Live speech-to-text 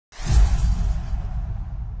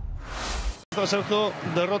Sergio,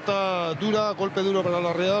 derrota dura, golpe duro para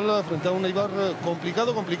la Real frente a un Eibar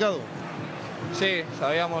complicado. Sí,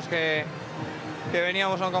 sabíamos que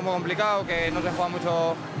veníamos a un campo complicado, que no se juega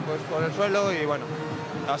mucho pues, por el suelo y bueno,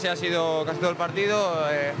 así ha sido casi todo el partido.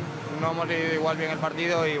 No hemos ido igual bien el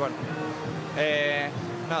partido y bueno,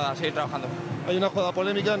 nada, seguir trabajando. Hay una jugada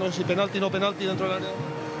polémica, no sé si penalti o no penalti dentro del área.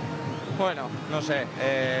 Bueno, no sé,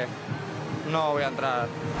 no voy a entrar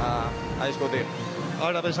a discutir.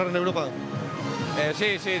 Ahora pensar en Europa.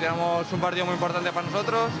 Sí, tenemos un partido muy importante para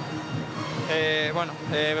nosotros. Bueno,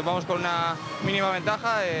 vamos con una mínima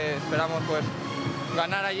ventaja, esperamos pues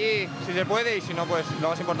ganar allí si se puede y si no pues lo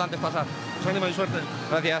más importante es pasar. Pues ánimo y suerte.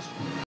 Gracias.